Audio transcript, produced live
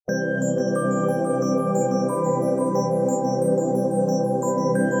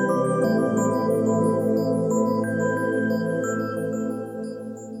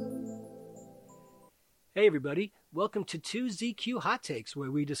Hey everybody, welcome to 2ZQ Hot Takes,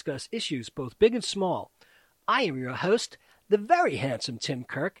 where we discuss issues both big and small. I am your host, the very handsome Tim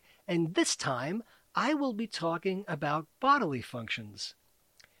Kirk, and this time I will be talking about bodily functions.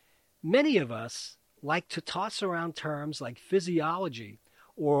 Many of us like to toss around terms like physiology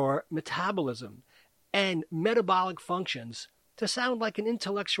or metabolism and metabolic functions to sound like an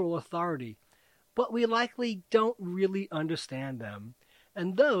intellectual authority, but we likely don't really understand them.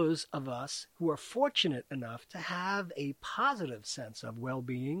 And those of us who are fortunate enough to have a positive sense of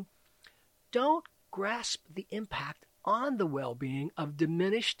well-being don't grasp the impact on the well-being of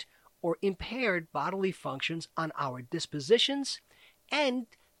diminished or impaired bodily functions on our dispositions and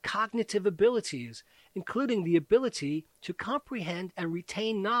cognitive abilities, including the ability to comprehend and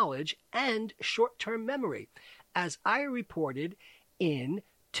retain knowledge and short-term memory, as I reported in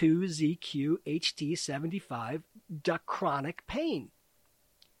 2ZQ HD75, Chronic Pain.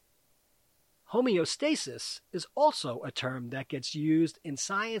 Homeostasis is also a term that gets used in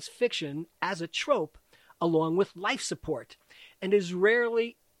science fiction as a trope along with life support and is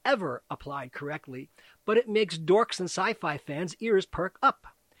rarely ever applied correctly, but it makes dorks and sci-fi fans' ears perk up.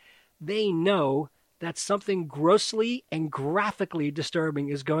 They know that something grossly and graphically disturbing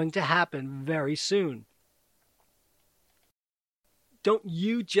is going to happen very soon. Don't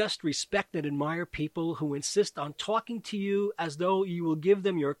you just respect and admire people who insist on talking to you as though you will give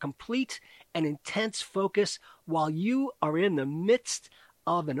them your complete and intense focus while you are in the midst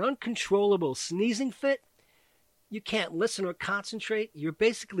of an uncontrollable sneezing fit? You can't listen or concentrate. You're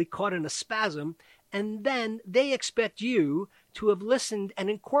basically caught in a spasm, and then they expect you to have listened and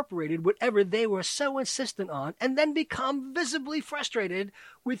incorporated whatever they were so insistent on, and then become visibly frustrated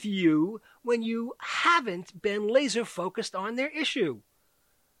with you when you haven't been laser focused on their issue.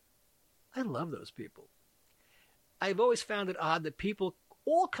 I love those people. I've always found it odd that people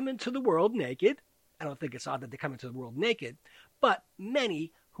all come into the world naked. I don't think it's odd that they come into the world naked, but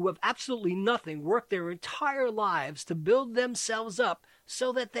many who have absolutely nothing work their entire lives to build themselves up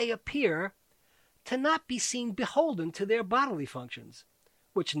so that they appear to not be seen beholden to their bodily functions,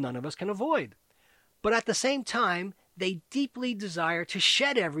 which none of us can avoid. But at the same time, they deeply desire to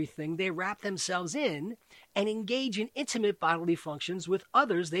shed everything they wrap themselves in and engage in intimate bodily functions with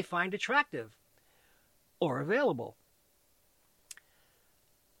others they find attractive or available.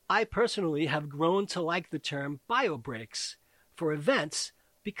 I personally have grown to like the term bio-breaks for events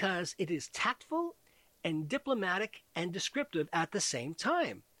because it is tactful and diplomatic and descriptive at the same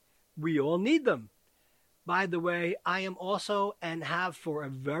time. We all need them. By the way, I am also, and have for a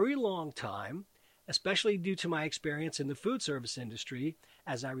very long time, especially due to my experience in the food service industry,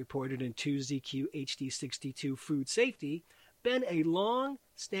 as I reported in 2ZQ HD62 Food Safety, been a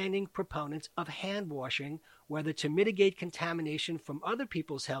long-standing proponent of hand washing, whether to mitigate contamination from other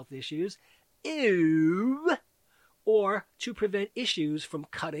people's health issues, or to prevent issues from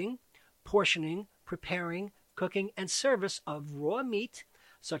cutting, portioning, preparing, cooking, and service of raw meat,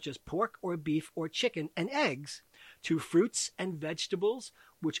 such as pork or beef or chicken and eggs, to fruits and vegetables,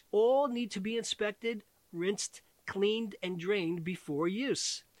 which all need to be inspected, rinsed, cleaned, and drained before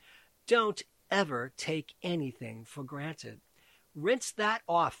use. Don't ever take anything for granted. Rinse that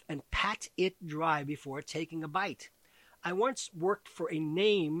off and pat it dry before taking a bite. I once worked for a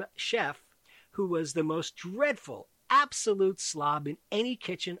name chef who was the most dreadful, absolute slob in any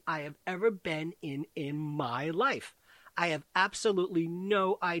kitchen I have ever been in my life. I have absolutely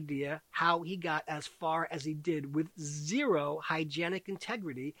no idea how he got as far as he did with zero hygienic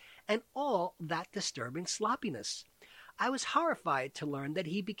integrity and all that disturbing sloppiness. I was horrified to learn that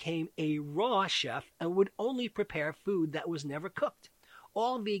he became a raw chef and would only prepare food that was never cooked.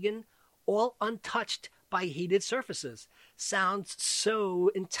 All vegan, all untouched by heated surfaces. Sounds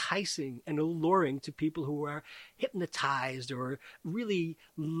so enticing and alluring to people who are hypnotized or really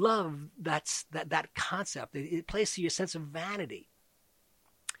love that concept. It plays to your sense of vanity.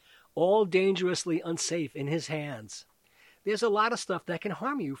 All dangerously unsafe in his hands. There's a lot of stuff that can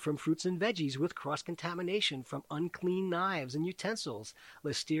harm you from fruits and veggies with cross-contamination from unclean knives and utensils,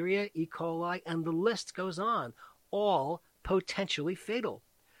 Listeria, E. coli, and the list goes on, all potentially fatal.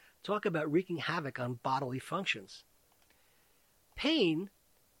 Talk about wreaking havoc on bodily functions. Pain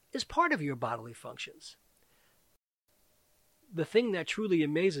is part of your bodily functions. The thing that truly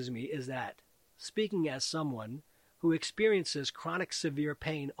amazes me is that, speaking as someone who experiences chronic severe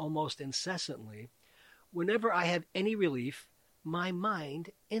pain almost incessantly, whenever I have any relief, my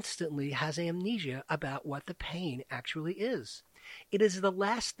mind instantly has amnesia about what the pain actually is. it is the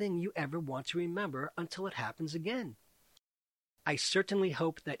last thing you ever want to remember until it happens again. I certainly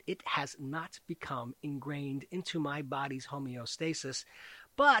hope that it has not become ingrained into my body's homeostasis,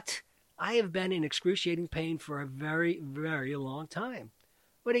 but I have been in excruciating pain for a very, very long time.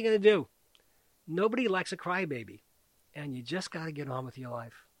 What are you going to do? Nobody likes a crybaby, and you just got to get on with your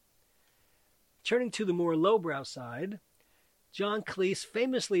life. Turning to the more lowbrow side, John Cleese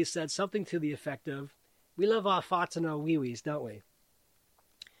famously said something to the effect of, "We love our farts and our wee-wees, don't we?"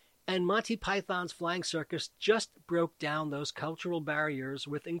 And Monty Python's Flying Circus just broke down those cultural barriers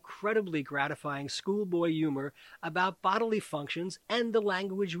with incredibly gratifying schoolboy humor about bodily functions and the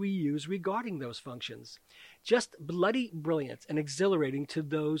language we use regarding those functions. Just bloody brilliant and exhilarating to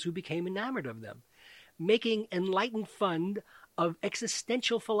those who became enamored of them, making enlightened fun of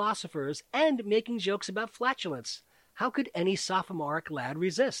existential philosophers and making jokes about flatulence. How could any sophomoric lad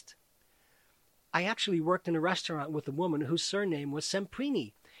resist? I actually worked in a restaurant with a woman whose surname was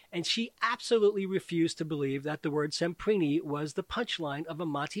Semprini, and she absolutely refused to believe that the word Semprini was the punchline of a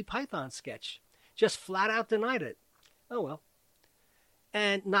Monty Python sketch. Just flat out denied it. Oh well.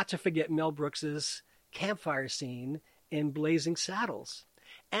 And not to forget Mel Brooks's campfire scene in Blazing Saddles,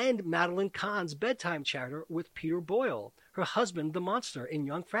 and Madeline Kahn's bedtime chatter with Peter Boyle, her husband the monster in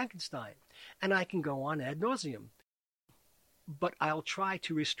Young Frankenstein, and I can go on ad nauseum. But I'll try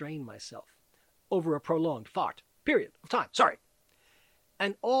to restrain myself over a prolonged fart period of time. Sorry.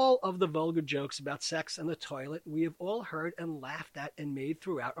 And all of the vulgar jokes about sex and the toilet we have all heard and laughed at and made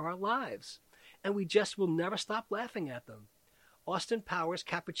throughout our lives. And we just will never stop laughing at them. Austin Powers'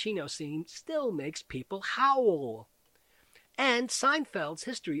 cappuccino scene still makes people howl. And Seinfeld's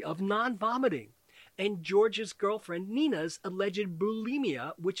history of non-vomiting. And George's girlfriend Nina's alleged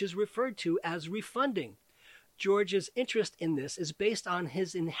bulimia, which is referred to as refunding. George's interest in this is based on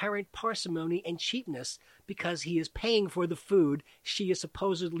his inherent parsimony and cheapness because he is paying for the food she is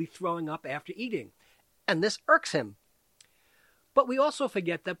supposedly throwing up after eating. And this irks him. But we also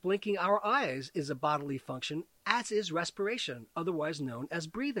forget that blinking our eyes is a bodily function, as is respiration, otherwise known as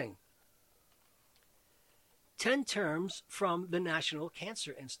breathing. 10 terms from the National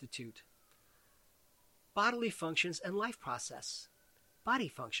Cancer Institute. Bodily functions and life process. Body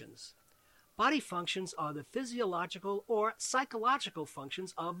functions. Body functions are the physiological or psychological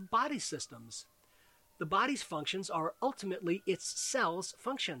functions of body systems. The body's functions are ultimately its cells'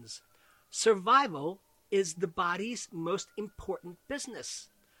 functions. Survival is the body's most important business.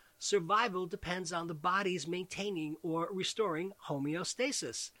 Survival depends on the body's maintaining or restoring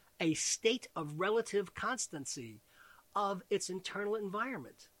homeostasis, a state of relative constancy of its internal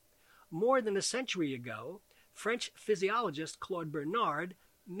environment. More than a century ago, French physiologist Claude Bernard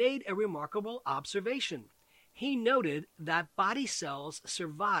made a remarkable observation. He noted that body cells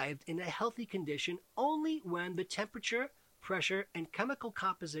survived in a healthy condition only when the temperature, pressure, and chemical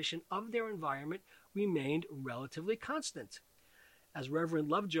composition of their environment remained relatively constant. As Reverend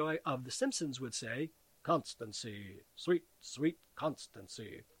Lovejoy of The Simpsons would say, "Constancy, sweet, sweet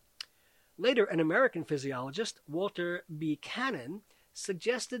constancy." Later, an American physiologist, Walter B. Cannon,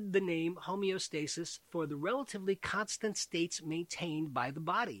 suggested the name homeostasis for the relatively constant states maintained by the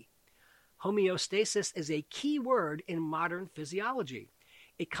body. Homeostasis is a key word in modern physiology.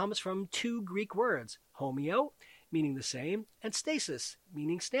 It comes from 2 Greek words, homeo, meaning the same, and stasis,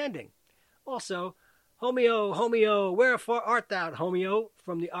 meaning standing. Also, homeo, homeo, wherefore art thou, homeo,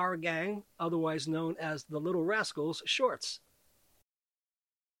 from the Our Gang, otherwise known as the Little Rascals, shorts.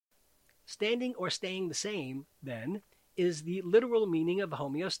 Standing or staying the same, then, is the literal meaning of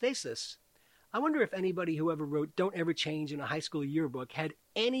homeostasis. I wonder if anybody who ever wrote "Don't Ever Change" in a high school yearbook had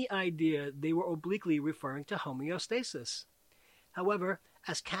any idea they were obliquely referring to homeostasis. However,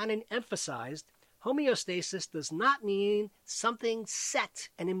 as Cannon emphasized, homeostasis does not mean something set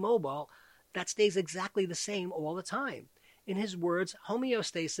and immobile that stays exactly the same all the time. In his words,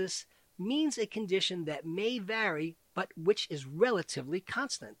 homeostasis means a condition that may vary, but which is relatively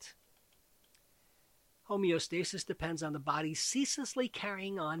constant. Homeostasis depends on the body ceaselessly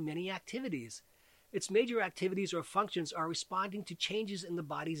carrying on many activities. Its major activities or functions are responding to changes in the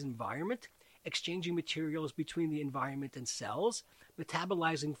body's environment, exchanging materials between the environment and cells,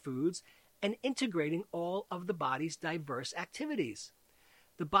 metabolizing foods, and integrating all of the body's diverse activities.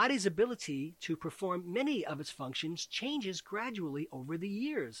 The body's ability to perform many of its functions changes gradually over the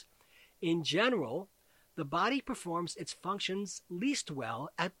years. In general, the body performs its functions least well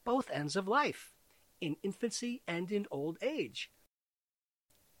at both ends of life, in infancy and in old age.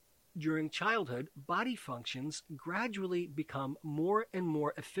 During childhood, body functions gradually become more and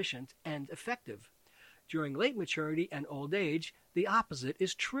more efficient and effective. During late maturity and old age, the opposite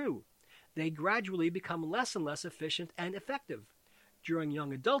is true. They gradually become less and less efficient and effective. During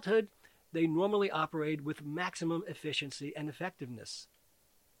young adulthood, they normally operate with maximum efficiency and effectiveness.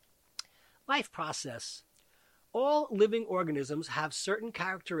 Life process. All living organisms have certain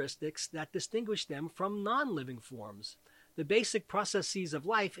characteristics that distinguish them from non-living forms. The basic processes of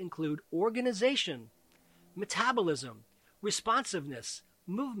life include organization, metabolism, responsiveness,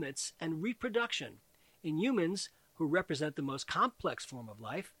 movements, and reproduction. In humans, who represent the most complex form of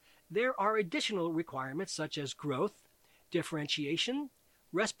life, there are additional requirements such as growth, differentiation,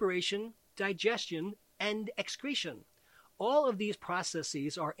 respiration, digestion, and excretion. All of these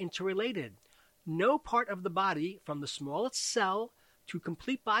processes are interrelated. No part of the body, from the smallest cell to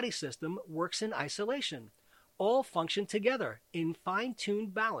complete body system, works in isolation. All function together in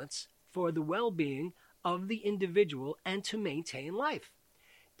fine-tuned balance for the well-being of the individual and to maintain life.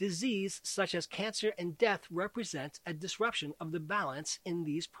 Disease such as cancer and death represent a disruption of the balance in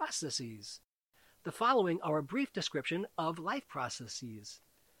these processes. The following are a brief description of life processes.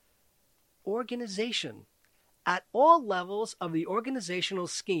 Organization. At all levels of the organizational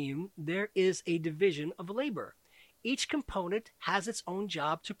scheme, there is a division of labor. Each component has its own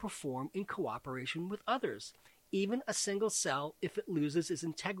job to perform in cooperation with others. Even a single cell, if it loses its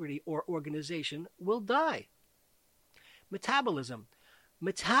integrity or organization, will die. Metabolism.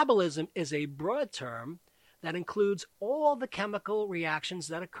 Metabolism is a broad term that includes all the chemical reactions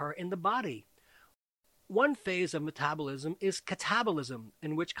that occur in the body. One phase of metabolism is catabolism,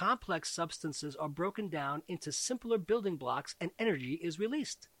 in which complex substances are broken down into simpler building blocks and energy is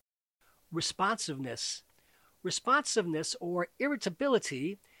released. Responsiveness. Responsiveness, or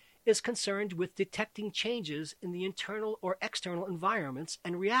irritability, is concerned with detecting changes in the internal or external environments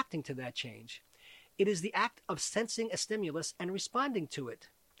and reacting to that change. It is the act of sensing a stimulus and responding to it.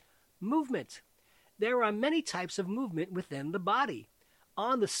 Movement. There are many types of movement within the body.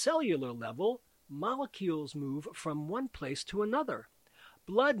 On the cellular level, molecules move from one place to another.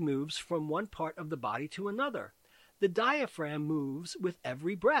 Blood moves from one part of the body to another. The diaphragm moves with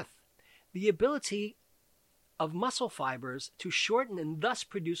every breath. The ability of muscle fibers to shorten and thus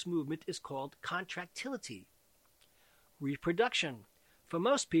produce movement is called contractility. Reproduction. For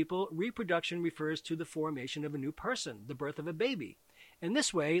most people, reproduction refers to the formation of a new person, the birth of a baby. In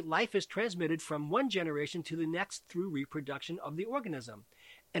this way, life is transmitted from one generation to the next through reproduction of the organism.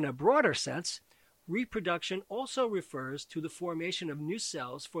 In a broader sense, reproduction also refers to the formation of new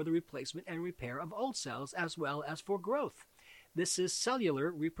cells for the replacement and repair of old cells, as well as for growth. This is cellular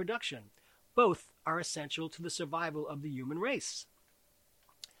reproduction. Both are essential to the survival of the human race.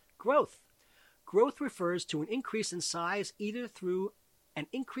 Growth. Growth refers to an increase in size either through an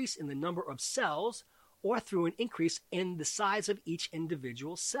increase in the number of cells or through an increase in the size of each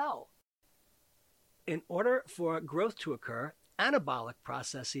individual cell. In order for growth to occur, anabolic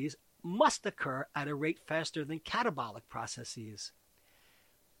processes must occur at a rate faster than catabolic processes.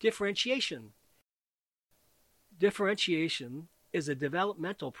 Differentiation. Differentiation is a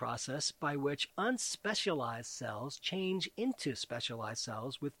developmental process by which unspecialized cells change into specialized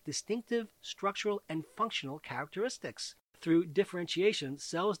cells with distinctive structural and functional characteristics. Through differentiation,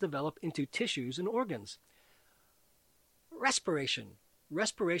 cells develop into tissues and organs. Respiration.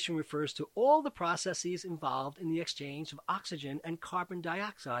 Respiration refers to all the processes involved in the exchange of oxygen and carbon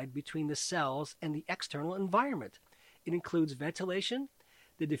dioxide between the cells and the external environment. It includes ventilation,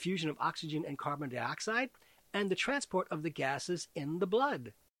 the diffusion of oxygen and carbon dioxide, and the transport of the gases in the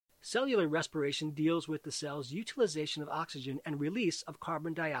blood. Cellular respiration deals with the cell's utilization of oxygen and release of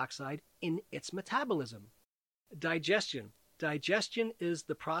carbon dioxide in its metabolism. Digestion. Digestion is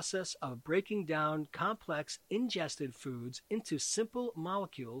the process of breaking down complex ingested foods into simple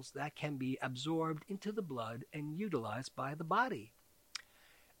molecules that can be absorbed into the blood and utilized by the body.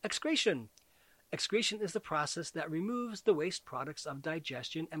 Excretion. Excretion is the process that removes the waste products of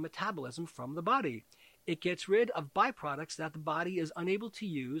digestion and metabolism from the body. It gets rid of byproducts that the body is unable to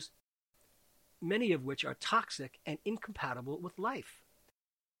use, many of which are toxic and incompatible with life.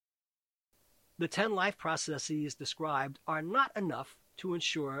 The 10 life processes described are not enough to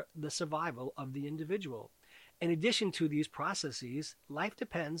ensure the survival of the individual. In addition to these processes, life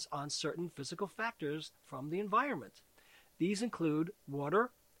depends on certain physical factors from the environment. These include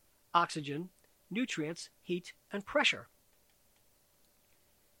water, oxygen, nutrients, heat, and pressure.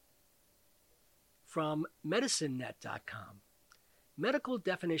 From MedicineNet.com, medical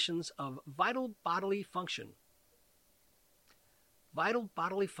definitions of vital bodily function. Vital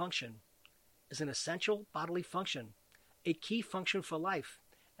bodily function is an essential bodily function, a key function for life,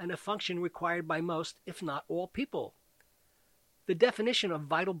 and a function required by most, if not all, people. The definition of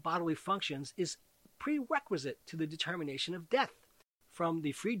vital bodily functions is prerequisite to the determination of death. From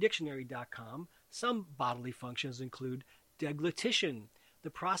thefreedictionary.com, some bodily functions include Deglutition, the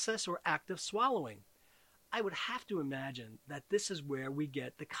process or act of swallowing. I would have to imagine that this is where we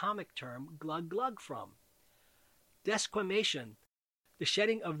get the comic term glug glug from. Desquamation, the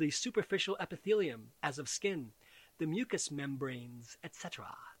shedding of the superficial epithelium, as of skin, the mucous membranes,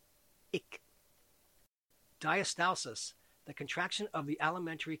 etc. Ick. Diastalsis, the contraction of the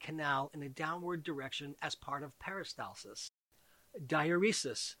alimentary canal in a downward direction as part of peristalsis.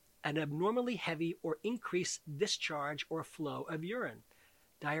 Diuresis, an abnormally heavy or increased discharge or flow of urine.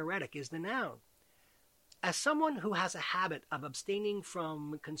 Diuretic is the noun. As someone who has a habit of abstaining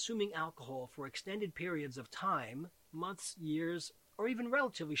from consuming alcohol for extended periods of time, months, years, or even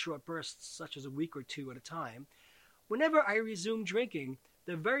relatively short bursts such as a week or two at a time, whenever I resume drinking,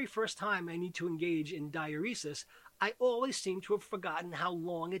 the very first time I need to engage in diuresis, I always seem to have forgotten how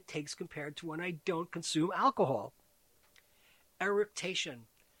long it takes compared to when I don't consume alcohol. Eructation,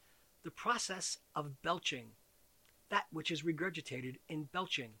 the process of belching, that which is regurgitated in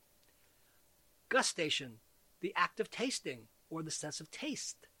belching. Gustation, the act of tasting, or the sense of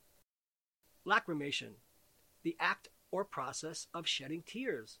taste. Lacrimation, the act or process of shedding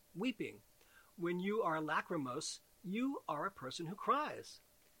tears, weeping. When you are lachrymose, you are a person who cries.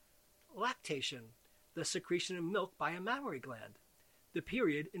 Lactation, the secretion of milk by a mammary gland, the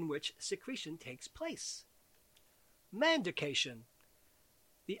period in which secretion takes place. Mandication,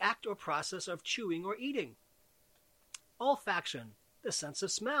 the act or process of chewing or eating. Olfaction, the sense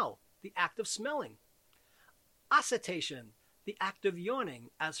of smell, the act of smelling. Oscitation, the act of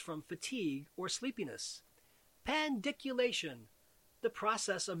yawning as from fatigue or sleepiness. Pandiculation, the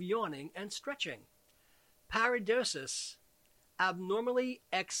process of yawning and stretching. Paradosis, abnormally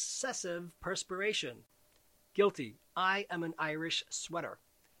excessive perspiration. Guilty, I am an Irish sweater.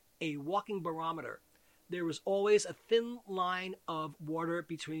 A walking barometer. There is always a thin line of water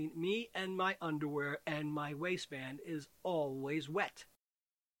between me and my underwear, and my waistband is always wet.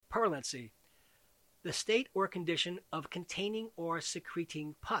 Purulence, the state or condition of containing or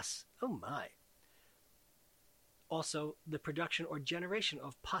secreting pus. Oh my. Also, the production or generation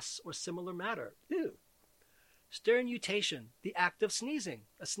of pus or similar matter. Ew. Sternutation, the act of sneezing,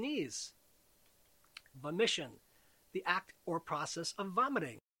 a sneeze. Vomition, the act or process of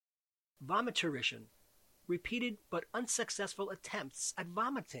vomiting. Vomiturition, repeated but unsuccessful attempts at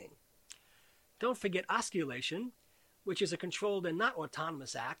vomiting. Don't forget osculation, which is a controlled and not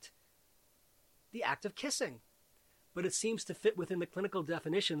autonomous act, the act of kissing. But it seems to fit within the clinical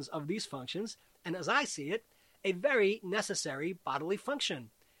definitions of these functions, and as I see it, a very necessary bodily function.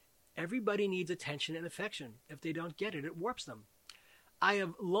 Everybody needs attention and affection. If they don't get it, it warps them. I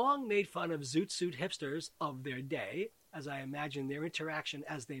have long made fun of zoot suit hipsters of their day, as I imagine their interaction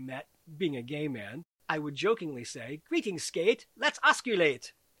as they met, being a gay man. I would jokingly say, "Greetings, skate, let's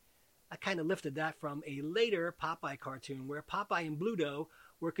osculate." I kind of lifted that from a later Popeye cartoon where Popeye and Bluto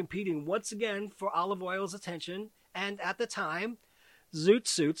were competing once again for Olive Oil's attention, and at the time, zoot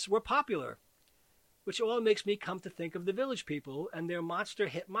suits were popular. Which all makes me come to think of the Village People and their monster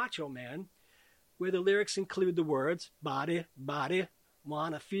hit Macho Man, where the lyrics include the words, "Body, body,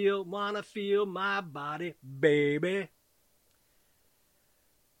 wanna feel my body, baby."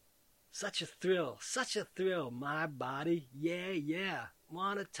 Such a thrill, my body, yeah, yeah.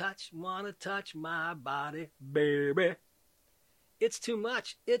 Wanna touch my body, baby. It's too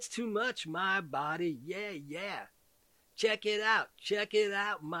much, my body, yeah, yeah. Check it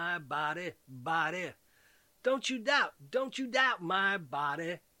out, my body, body. Don't you doubt my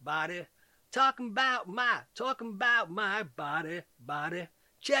body, body. Talking about my body, body.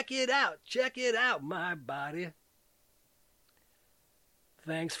 Check it out, my body.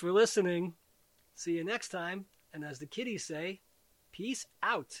 Thanks for listening. See you next time, and as the kiddies say, peace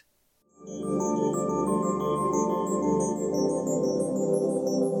out.